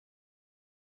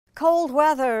Cold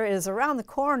weather is around the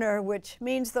corner, which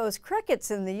means those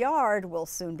crickets in the yard will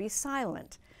soon be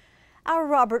silent. Our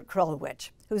Robert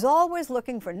Krulwich, who's always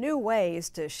looking for new ways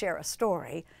to share a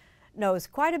story, knows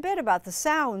quite a bit about the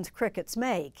sounds crickets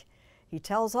make. He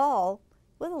tells all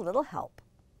with a little help.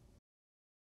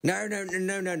 No.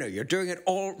 You're doing it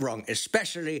all wrong,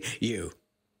 especially you.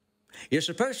 You're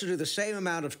supposed to do the same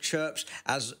amount of chirps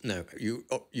as... No, you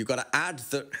got to add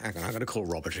the... Hang on, I'm going to call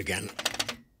Robert again.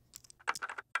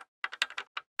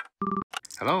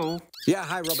 Hello? Yeah,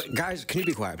 hi, Robert. Guys, can you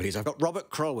be quiet, please? I've got Robert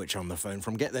Krulwich on the phone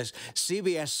from, get this,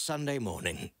 CBS Sunday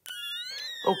Morning.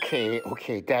 Okay,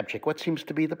 Dabchick, what seems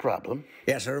to be the problem?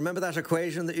 Yes, I remember that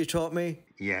equation that you taught me?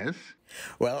 Yes?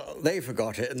 Well, they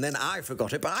forgot it, and then I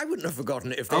forgot it, but I wouldn't have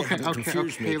forgotten it if they hadn't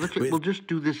confused me. We'll just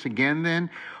do this again then,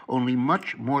 only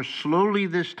much more slowly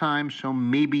this time, so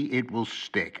maybe it will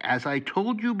stick. As I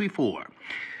told you before,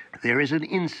 there is an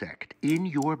insect in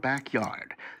your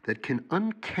backyard that can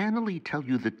uncannily tell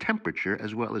you the temperature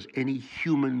as well as any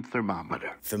human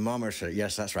thermometer. Thermometer,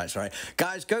 yes, that's right, sorry.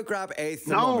 Guys, go grab a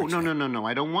thermometer. No,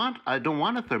 I don't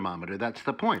want a thermometer, that's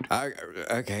the point.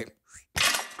 Okay.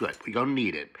 Good, we don't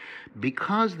need it.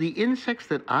 Because the insects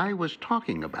that I was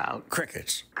talking about...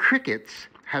 Crickets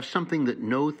have something that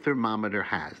no thermometer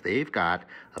has. They've got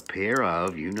a pair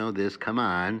of, you know this, come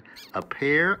on, a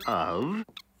pair of...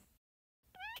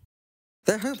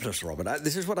 They're hopeless, Robert.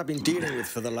 This is what I've been dealing with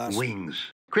for the last...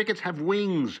 Wings. Crickets have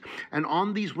wings. And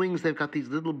on these wings, they've got these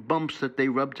little bumps that they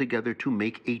rub together to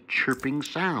make a chirping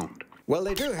sound. Well,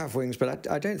 they do have wings, but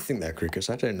I don't think they're crickets.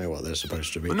 I don't know what they're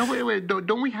supposed to be. No, wait.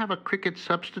 Don't we have a cricket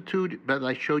substitute that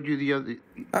I showed you the other...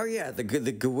 Oh, yeah, the...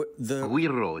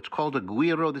 Guiro. It's called a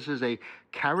guiro. This is a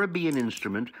Caribbean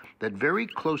instrument that very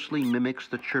closely mimics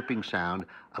the chirping sound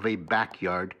of a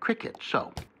backyard cricket.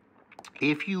 So,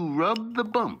 if you rub the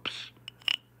bumps...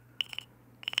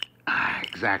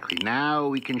 Exactly. Now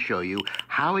we can show you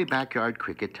how a backyard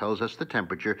cricket tells us the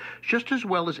temperature just as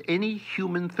well as any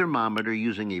human thermometer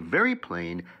using a very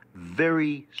plain,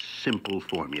 very simple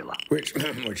formula. Which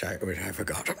I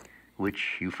forgot.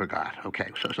 Which you forgot. Okay,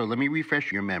 so let me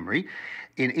refresh your memory.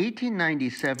 In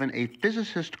 1897, a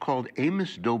physicist called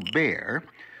Amos Dobert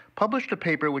published a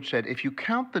paper which said if you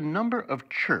count the number of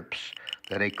chirps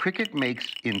that a cricket makes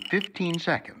in 15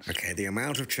 seconds. Okay, the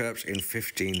amount of chirps in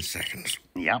 15 seconds.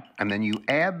 Yep, and then you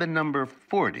add the number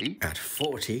 40. At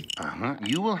 40?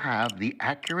 You will have the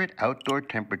accurate outdoor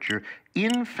temperature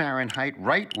in Fahrenheit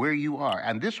right where you are,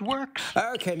 and this works.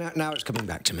 Okay, now it's coming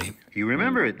back to me. You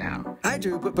remember it now? I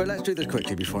do, but let's do this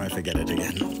quickly before I forget it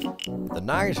again. The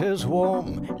night is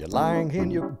warm, you're lying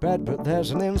in your bed, but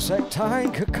there's an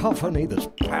insectine cacophony that's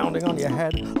pounding on your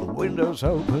head. The window's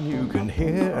open, you can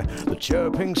hear the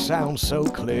chirping sound so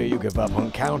clear you give up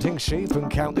on counting sheep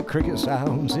and count the cricket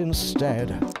sounds instead.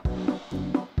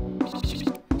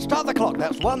 Start the clock.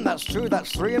 That's 1, that's 2,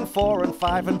 that's 3 and 4 and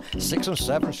 5 and 6 and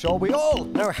 7. Sure, we all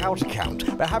know how to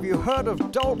count. But have you heard of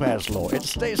Dolbear's law? It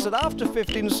states that after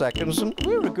 15 seconds, and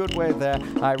we're a good way there,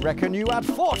 I reckon you add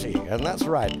 40. And that's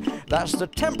right. That's the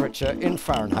temperature in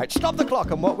Fahrenheit. Stop the clock.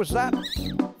 And what was that?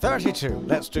 32.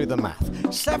 Let's do the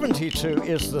math. 72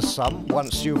 is the sum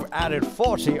once you've added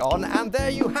 40 on, and there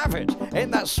you have it.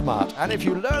 Ain't that smart? And if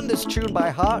you learn this tune by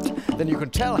heart, then you can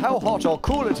tell how hot or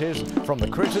cool it is from the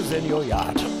critters in your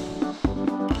yard.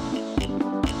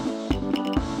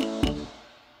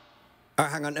 Oh,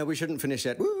 hang on. No, we shouldn't finish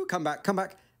yet. Woo, come back.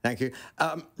 Thank you.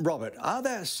 Robert, are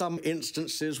there some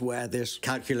instances where this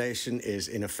calculation is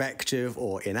ineffective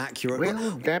or inaccurate?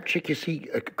 Well, Dabchick, you see,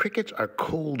 crickets are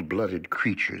cold-blooded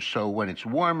creatures, so when it's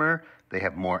warmer, they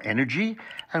have more energy,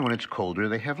 and when it's colder,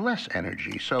 they have less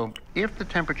energy. So if the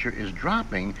temperature is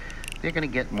dropping, they're going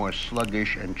to get more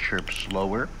sluggish and chirp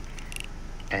slower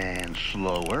and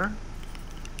slower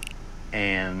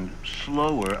and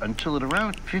slower until at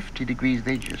around 50 degrees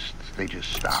they just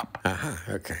stop.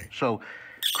 Okay. So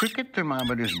cricket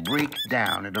thermometers break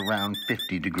down at around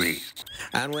 50 degrees.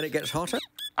 And when it gets hotter?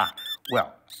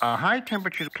 Well, high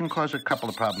temperatures can cause a couple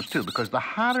of problems too, because the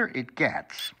hotter it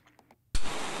gets,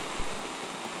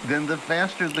 then the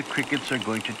faster the crickets are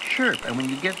going to chirp. And when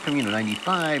you get from,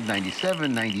 95,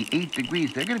 97, 98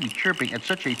 degrees, they're going to be chirping at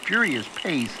such a furious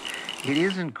pace, it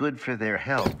isn't good for their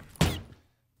health.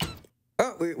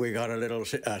 Oh, we got a little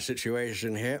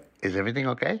situation here. Is everything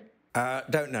okay?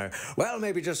 Don't know. Well,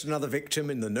 maybe just another victim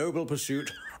in the noble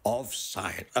pursuit of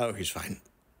science. Oh, he's fine.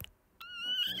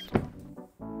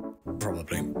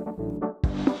 Probably.